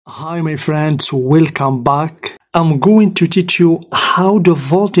Hi my friends, welcome back. I'm going to teach you how the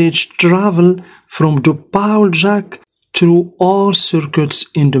voltage travel from the power jack through all circuits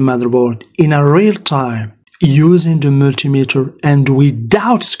in the motherboard in a real time using the multimeter and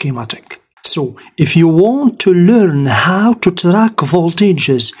without schematic. So if you want to learn how to track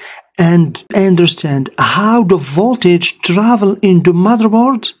voltages and understand how the voltage travel in the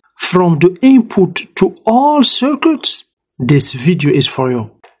motherboard from the input to all circuits, this video is for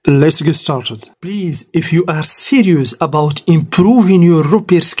you. Let's get started. Please, if you are serious about improving your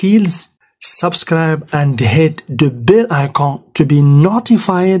repair skills, subscribe and hit the bell icon to be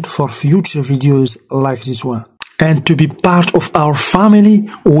notified for future videos like this one. And to be part of our family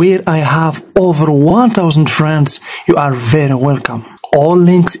where I have over 1000 friends, you are very welcome. All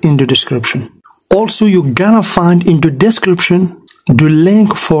links in the description. Also, you're gonna find in the description the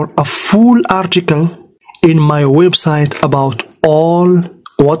link for a full article in my website about all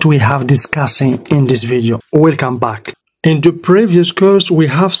what we have discussing in this video. Welcome back. In the previous course, we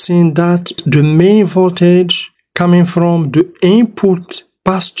have seen that the main voltage coming from the input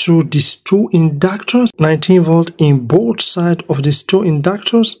passed through these two inductors, 19 volt in both sides of these two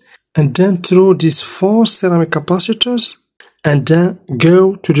inductors, and then through these 4 ceramic capacitors, and then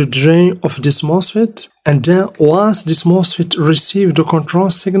go to the drain of this MOSFET. And then once this MOSFET receives the control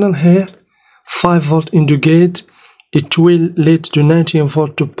signal here, 5 volt in the gate, it will let the 19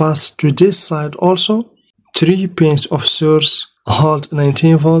 volt to pass to this side also. 3 pins of source hold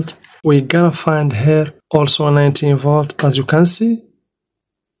 19 volt. We're gonna find here also 19 volt, as you can see,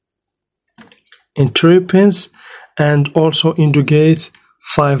 in 3 pins, and also in the gate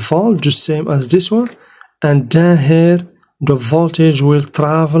 5 volt, the same as this one. And then here the voltage will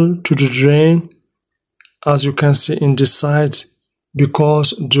travel to the drain, as you can see in this side, because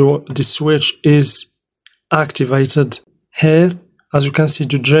the switch is activated. Here, as you can see,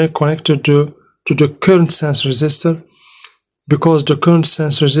 the drain connected to the current sense resistor, because the current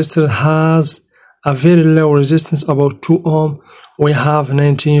sense resistor has a very low resistance, about 2 ohm. We have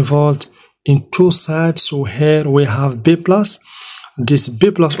 19 volt in 2 sides, so here we have B plus. This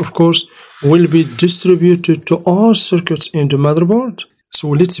B plus, of course, will be distributed to all circuits in the motherboard. So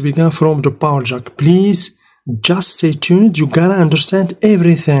let's begin from the power jack. Please just stay tuned, you gotta understand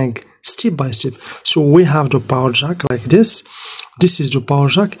everything step by step. So we have the power jack like this. This is the power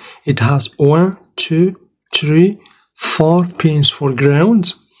jack. It has 1, 2, 3, 4 pins for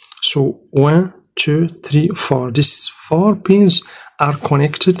ground. So 1, 2, 3, 4. These 4 pins are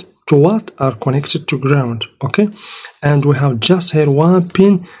connected to what? Are connected to ground. Okay, and we have just here 1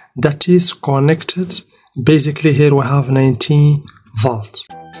 pin that is connected. Basically here we have 19 volts.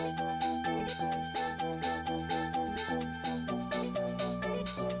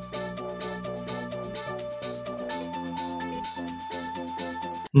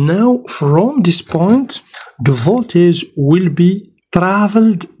 Now, from this point, the voltage will be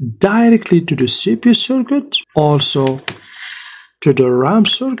traveled directly to the CPU circuit, also to the RAM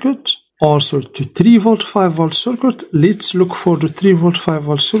circuit, also to 3 volt 5 volt circuit. Let's look for the 3 volt 5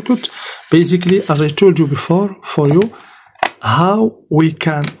 volt circuit. Basically, as I told you before, for you, how we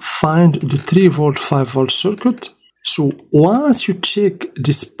can find the 3 volt 5 volt circuit. So once you check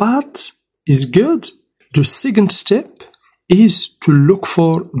this path is good, the second step is to look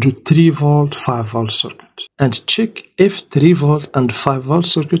for the 3 volt 5 volt circuit and check if 3 volt and 5 volt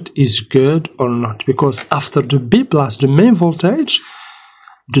circuit is good or not, because after the B plus, the main voltage,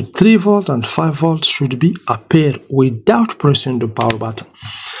 the 3 volt and 5 volt should be a pair without pressing the power button.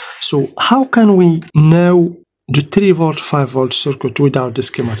 So how can we know the 3 volt 5 volt circuit without the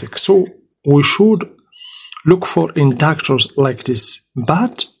schematic? So we should look for inductors like this,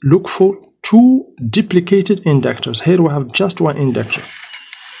 but look for 2 duplicated inductors. Here we have just 1 inductor.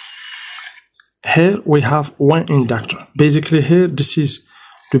 Here we have 1 inductor. Basically here, this is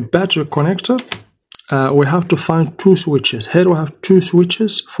the battery connector. We have to find 2 switches. Here we have 2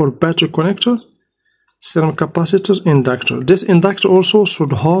 switches for battery connector, ceramic capacitors, inductor. This inductor also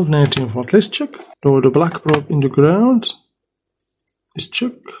should hold 19 volt. Let's check. The black probe in the ground. Let's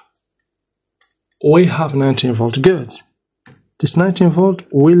check. We have 19 volt. Good. This 19 volt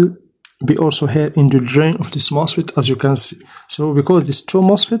will be also here in the drain of this MOSFET, as you can see. So because these 2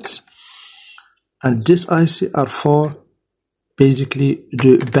 MOSFETs and this IC are for basically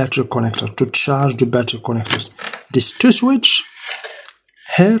the battery connector, to charge the battery connectors. These 2 switch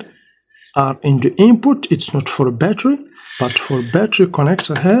here are in the input. It's not for battery, but for battery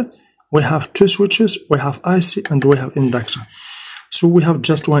connector here we have 2 switches, we have IC and we have inductor. So we have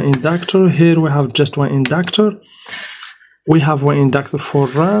just 1 inductor. Here we have just 1 inductor. We have 1 inductor for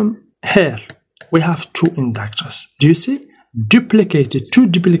RAM. Here we have 2 inductors. Do you see? two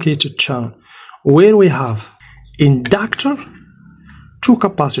duplicated channel, where we have inductor, two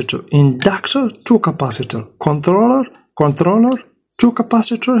capacitor, inductor, two capacitor, controller, two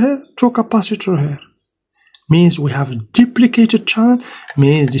capacitor here, two capacitor here. Means we have duplicated channel,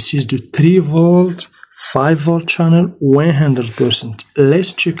 means this is the 3 volt, 5 volt channel, 100%.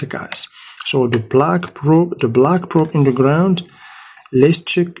 Let's check, guys. So the black probe in the ground. Let's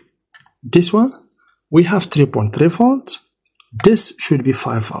check this one. We have 3.3 volts. This should be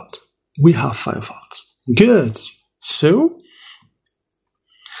 5 volt. We have 5 volts. Good. So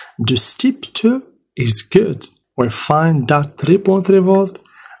the step 2 is good. We find that 3.3 volt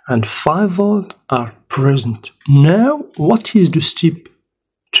and 5 volt are present. Now, what is the step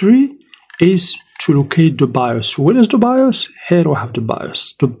 3? Is to locate the BIOS. Where is the BIOS? Here we have the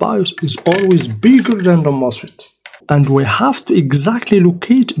BIOS. The BIOS is always bigger than the MOSFET. And we have to exactly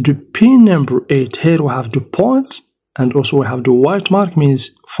locate the pin number 8. Here we have the point, and also we have the white mark,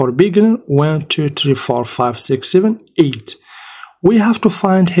 means for beginner 1, 2, 3, 4, 5, 6, 7, 8. We have to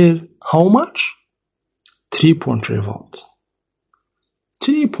find here how much? 3.3 volt.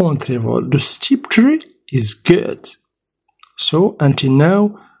 3.3 volt. The step 3 is good. So until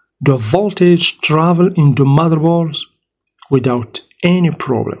now, the voltage travel in the motherboards without any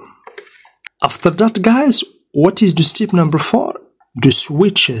problem. After that, guys, what is the step number 4? The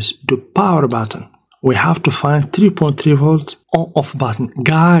switches, the power button. We have to find 3.3 volt on off button.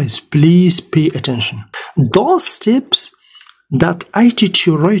 Guys, please pay attention. Those steps that I teach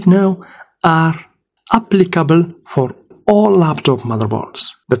you right now are applicable for all laptop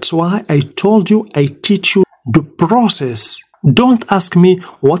motherboards. That's why I told you I teach you the process. Don't ask me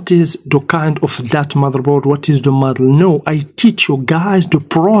what is the kind of that motherboard, what is the model. No, I teach you guys the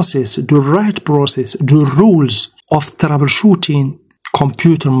process, the right process, the rules of troubleshooting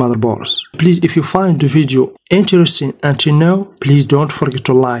computer motherboards. Please, if you find the video interesting until now, please don't forget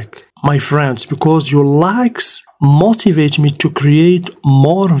to like. My friends, because your likes motivate me to create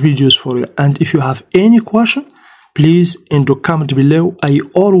more videos for you. And if you have any question, please in the comment below. I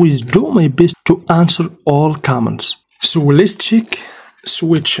always do my best to answer all comments. So let's check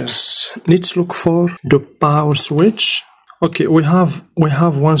switches. Let's look for the power switch. Okay, we have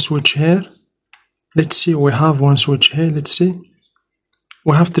one switch here. Let's see, we have one switch here. Let's see.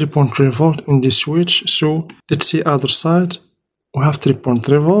 We have 3.3 volt in this switch. So let's see other side. We have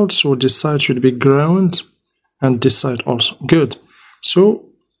 3.3 volts. So this side should be ground and this side also. Good. So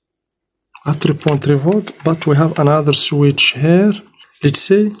at 3.3 volt, but we have another switch here. Let's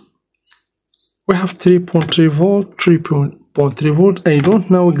see. We have 3.3 volt, 3.3 volt. I don't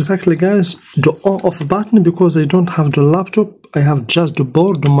know exactly, guys, the on-off button because I don't have the laptop. I have just the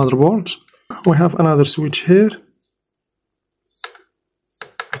board, the motherboard. We have another switch here.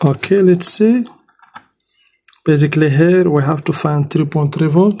 Okay, let's see. Basically here we have to find 3.3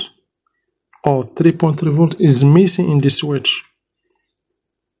 volt. Oh, 3.3 volt is missing in this switch.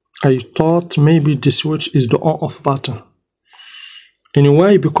 I thought maybe the switch is the on-off button.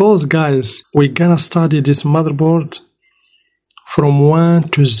 Anyway, because guys, we're gonna study this motherboard from 1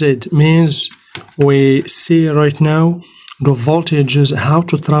 to Z. Means we see right now the voltages, how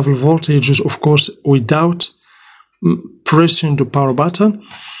to travel voltages, of course, without pressing the power button.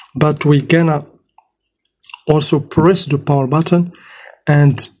 But we're gonna also press the power button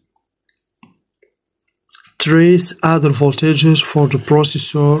and trace other voltages for the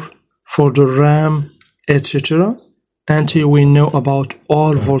processor, for the RAM, etc. until we know about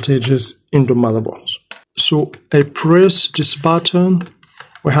all voltages in the motherboards. So I press this button,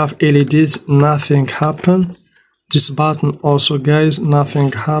 we have LEDs, nothing happen. This button also, guys,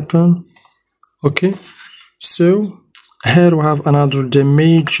 nothing happen. Okay, so here we have another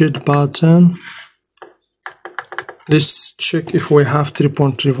damaged button. Let's check if we have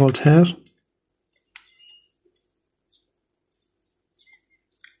 3.3 volt here.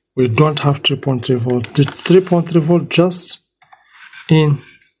 We don't have 3.3 volt. The 3.3 volt just in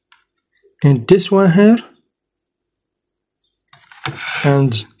this one here,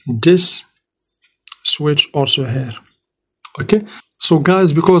 and this switch also here. Okay, so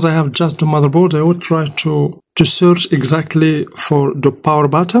guys, because I have just the motherboard, I will try to search exactly for the power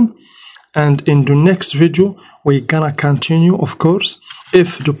button, and in the next video we're gonna continue. Of course,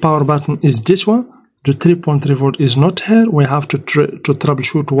 if the power button is this one, the 3.3 volt is not here, we have to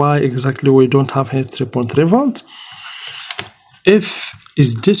troubleshoot why exactly we don't have here 3.3 volt. If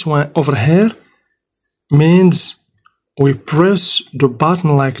is this one over here, means we press the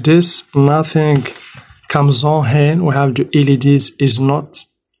button like this, nothing comes on here, we have the LEDs is not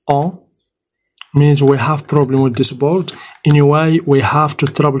on, means we have problem with this board. Anyway, we have to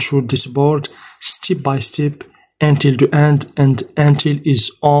troubleshoot this board step by step until the end and until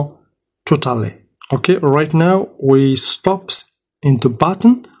is on totally. Okay, right now we stops in the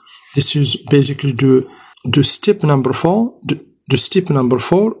button. This is basically the step number 4. The step number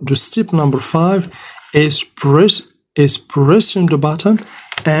 4. The step number 5 is pressing the button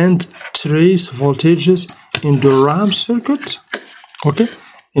and trace voltages in the RAM circuit. Okay,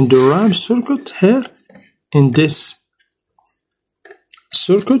 in the RAM circuit here, in this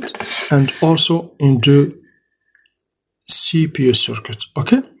circuit, and also in the CPU circuit.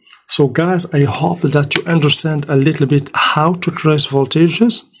 Okay, so guys, I hope that you understand a little bit how to trace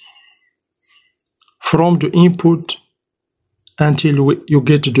voltages from the input until you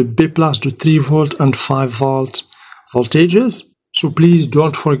get to the B+, the 3 volt and 5 volt voltages. So please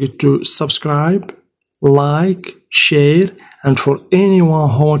don't forget to subscribe, like, share, and for anyone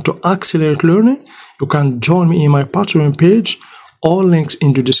who wants to accelerate learning, you can join me in my Patreon page. All links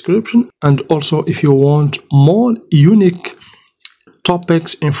in the description. And also, if you want more unique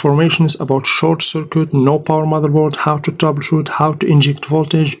topics, informations about short circuit, no power motherboard, how to troubleshoot, how to inject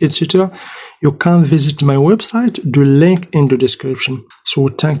voltage, etc., you can visit my website, the link in the description. So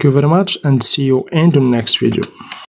thank you very much and see you in the next video.